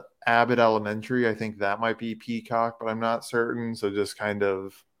Abbott Elementary. I think that might be Peacock, but I'm not certain. So just kind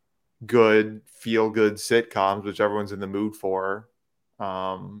of good, feel good sitcoms, which everyone's in the mood for.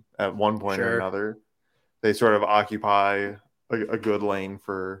 At one point or another, they sort of occupy a good lane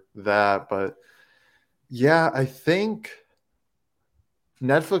for that. But yeah, I think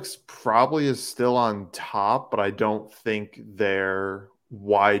Netflix probably is still on top, but I don't think they're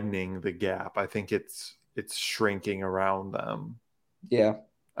widening the gap. I think it's shrinking around them. Yeah.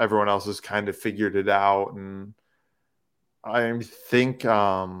 Everyone else has kind of figured it out. And I think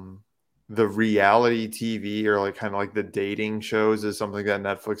the reality TV or kind of the dating shows is something that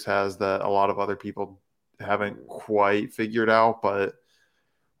Netflix has that a lot of other people haven't quite figured out, but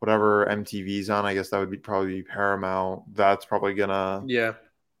whatever MTV's on, I guess that would probably be Paramount. That's probably gonna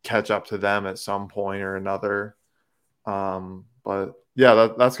catch up to them at some point or another. But yeah,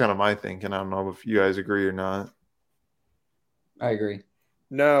 that's kind of my thinking. I don't know if you guys agree or not. I agree.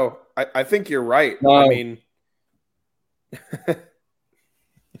 No, I think you're right. No. I mean,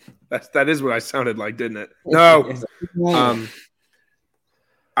 that is what I sounded like, didn't it? No.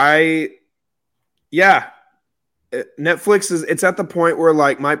 Netflix it's at the point where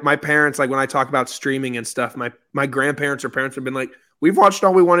my parents, when I talk about streaming and stuff, my grandparents or parents have been like, we've watched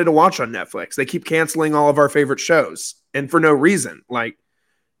all we wanted to watch on Netflix. They keep canceling all of our favorite shows and for no reason.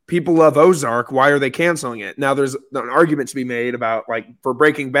 People love Ozark. Why are they canceling it? Now there's an argument to be made about for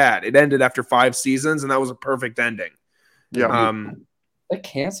Breaking Bad. It ended after 5 seasons and that was a perfect ending. Yeah. They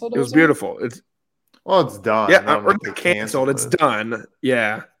canceled it. It was beautiful. It's done. Yeah, or not canceled. It's done.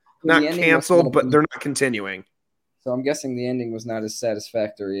 Yeah. Not canceled, but they're not continuing. So I'm guessing the ending was not as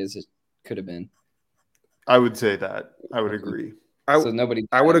satisfactory as it could have been. I would say that. I would agree. I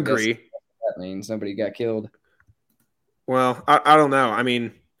would agree. That means nobody got killed. Well, I don't know. I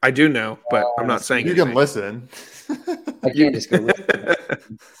mean, I do know, but I'm not saying you can listen. I can't just go.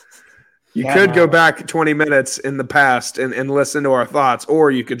 You could go back 20 minutes in the past and listen to our thoughts,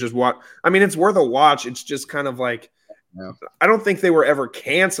 or you could just watch. I mean, it's worth a watch. It's just kind of no. I don't think they were ever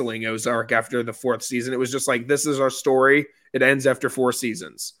canceling Ozark after the 4th season. It was just this is our story. It ends after 4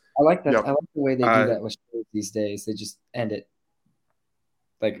 seasons. I like that. Yep. I like the way they do that with shows these days. They just end it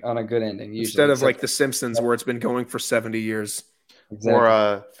on a good ending. Usually. Instead of The Simpsons, where it's been going for 70 years. Exactly.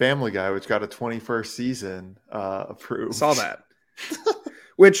 Or Family Guy, which got a 21st season approved. Saw that.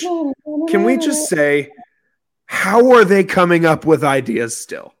 Which, can we just say, how are they coming up with ideas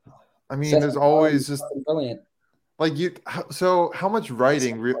still? I mean, there's always just brilliant. Like so how much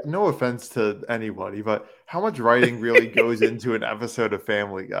writing? No offense to anybody, but how much writing really goes into an episode of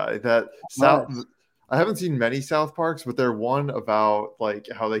Family Guy? I haven't seen many South Parks, but their one about like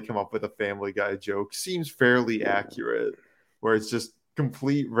how they come up with a Family Guy joke seems fairly accurate, where it's just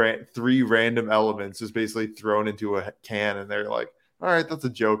complete three random elements just basically thrown into a can, and they're like, "All right, that's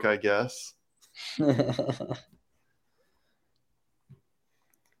a joke, I guess."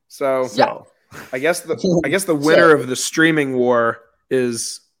 So. I guess the winner of the streaming war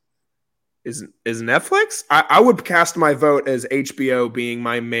is Netflix. I would cast my vote as HBO being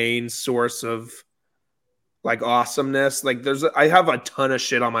my main source of like awesomeness. Like I have a ton of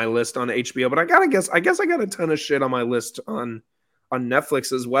shit on my list on HBO, but I guess I got a ton of shit on my list on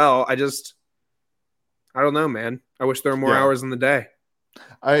Netflix as well. I don't know, man. I wish there were more hours in the day.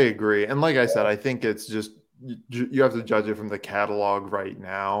 I agree. And like I said, I think it's just you have to judge it from the catalog right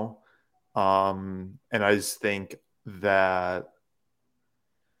now. And I just think that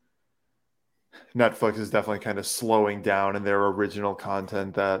Netflix is definitely kind of slowing down in their original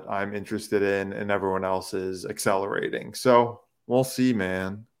content that I'm interested in, and everyone else is accelerating. So we'll see,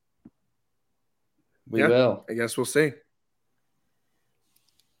 man. We will. I guess we'll see.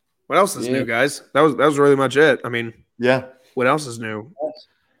 What else is new, guys? That was really much it. I mean, yeah. What else is new?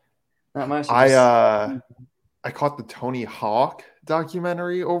 Not much. I caught the Tony Hawk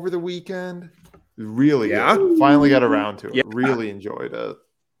documentary over the weekend. Really good. Finally got around to it. Yeah. Really enjoyed it.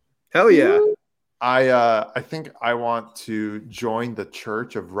 Hell yeah. I think I want to join the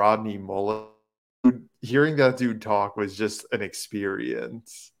church of Rodney Mullen. Hearing that dude talk was just an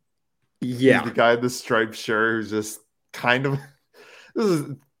experience. Yeah. He's the guy in the striped shirt who's just kind of I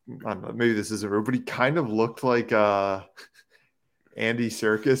don't know, maybe this isn't rude, but he kind of looked like Andy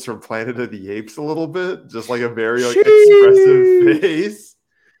Serkis from Planet of the Apes a little bit, just like a very expressive face.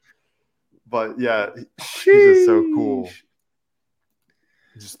 But yeah, he's just so cool.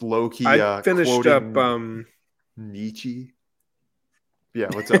 Just low key. I finished up Nietzsche. Yeah,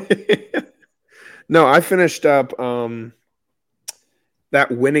 what's up? No, I finished up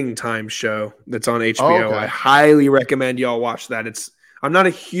that Winning Time show that's on HBO. Oh, okay. I highly recommend y'all watch that. I'm not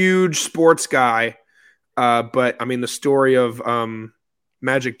a huge sports guy. But I mean, the story of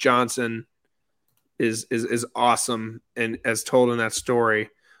Magic Johnson is awesome, and as told in that story.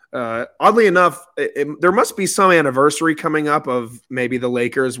 Oddly enough, there must be some anniversary coming up of maybe the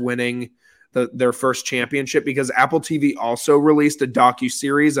Lakers winning their first championship, because Apple TV also released a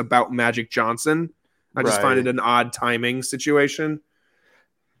docuseries about Magic Johnson. I just find it an odd timing situation.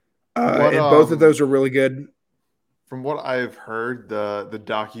 And both of those are really good. From what I've heard, the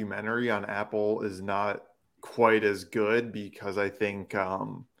documentary on Apple is not quite as good because I think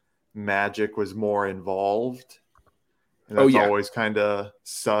Magic was more involved. And that's always kind of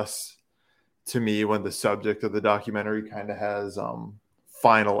sus to me when the subject of the documentary kind of has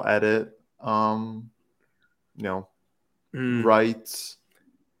final edit, rights.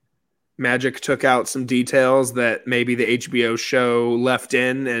 Magic took out some details that maybe the HBO show left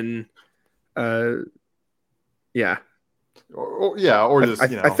in, and or just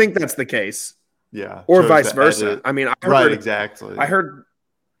I think that's the case. Yeah, or vice versa. Edit. I mean, exactly. I heard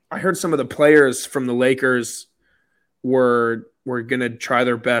some of the players from the Lakers were going to try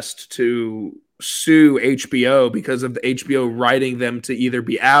their best to sue HBO because of the HBO writing them to either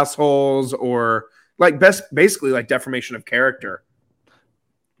be assholes or basically like defamation of character.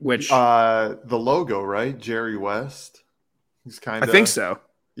 Which the logo, right? Jerry West. He's kind of. I think so.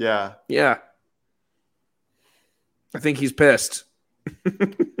 Yeah. Yeah. I think he's pissed.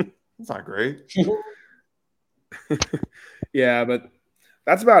 That's not great. Yeah, but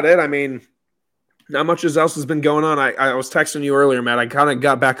that's about it. I mean, not much else has been going on. I was texting you earlier, Matt. I kind of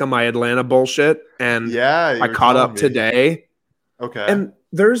got back on my Atlanta bullshit, and I caught up today. Okay. And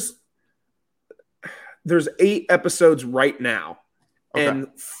there's 8 episodes right now. Okay. And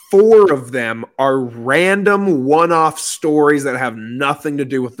 4 of them are random one-off stories that have nothing to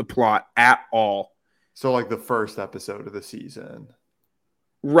do with the plot at all. So like the first episode of the season.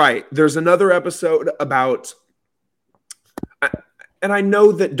 Right. There's another episode about, and I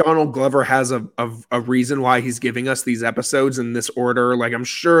know that Donald Glover has a reason why he's giving us these episodes in this order. Like, I'm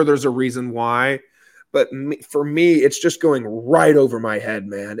sure there's a reason why, but for me, it's just going right over my head,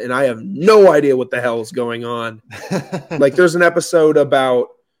 man. And I have no idea what the hell is going on. Like, there's an episode about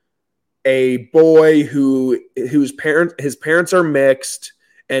a boy his parents are mixed,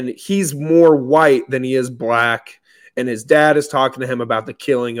 and he's more white than he is black. And his dad is talking to him about the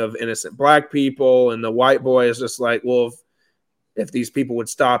killing of innocent black people. And the white boy is just like, well, if these people would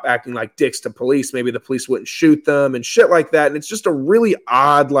stop acting like dicks to police, maybe the police wouldn't shoot them and shit like that. And it's just a really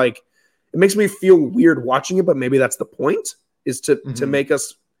odd, like, it makes me feel weird watching it, but maybe that's the point, is to make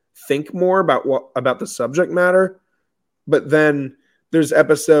us think more about the subject matter. But then there's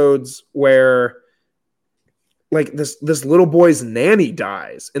episodes where like this little boy's nanny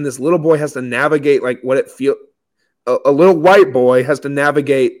dies, and this little boy has to navigate like what it feels. A little white boy has to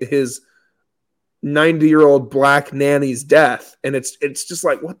navigate his 90-year-old black nanny's death, and it's just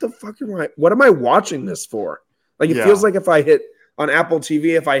like, what the fuck what am I watching this for? Like, it feels like if I hit on Apple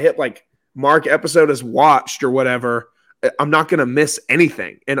TV, if I hit like mark episode as watched or whatever, I'm not gonna miss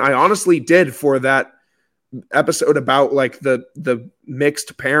anything. And I honestly did for that episode about like the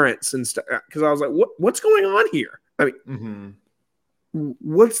mixed parents and stuff, because I was like, what's going on here? I mean,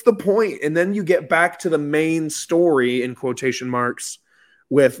 what's the point? And then you get back to the main story in quotation marks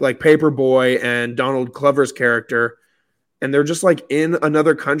with like Paperboy and Donald Glover's character, and they're just like in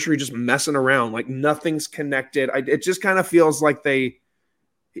another country just messing around, like nothing's connected. It just kind of feels like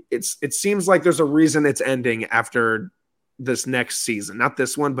it seems like there's a reason it's ending after this next season, not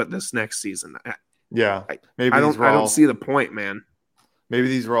this one, but this next season. Maybe I don't see the point, man. Maybe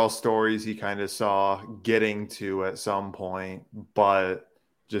these were all stories he kind of saw getting to at some point, but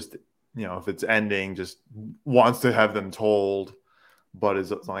just, if it's ending, just wants to have them told. But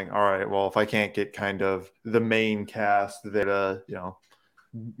is it like, all right, well, if I can't get kind of the main cast there to,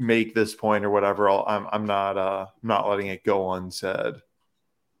 make this point or whatever, I'm not letting it go unsaid.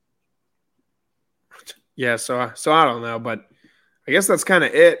 Yeah, so I don't know, but I guess that's kind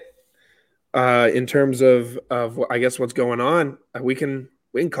of it in terms of I guess what's going on. We can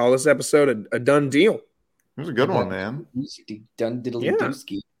call this episode a done deal. It was a good one, man. Done diddly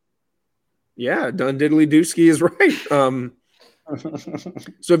dooski. Yeah, done diddly dooski is right.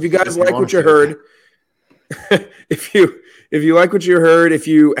 So if you guys like what you heard, if you like what you heard, if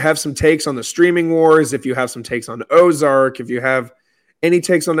you have some takes on the streaming wars, if you have some takes on Ozark, if you have any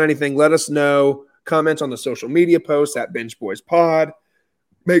takes on anything, let us know. Comment on the social media posts at Binge Boys Pod.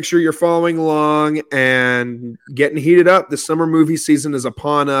 Make sure you're following along and getting heated up. The summer movie season is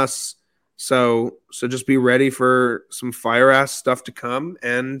upon us. So just be ready for some fire ass stuff to come,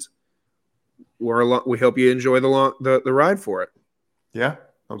 and we hope you enjoy the ride for it. Yeah,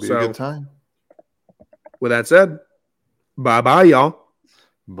 it'll be a good time. With that said, bye-bye, y'all.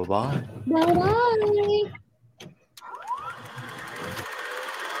 Bye-bye. Bye-bye.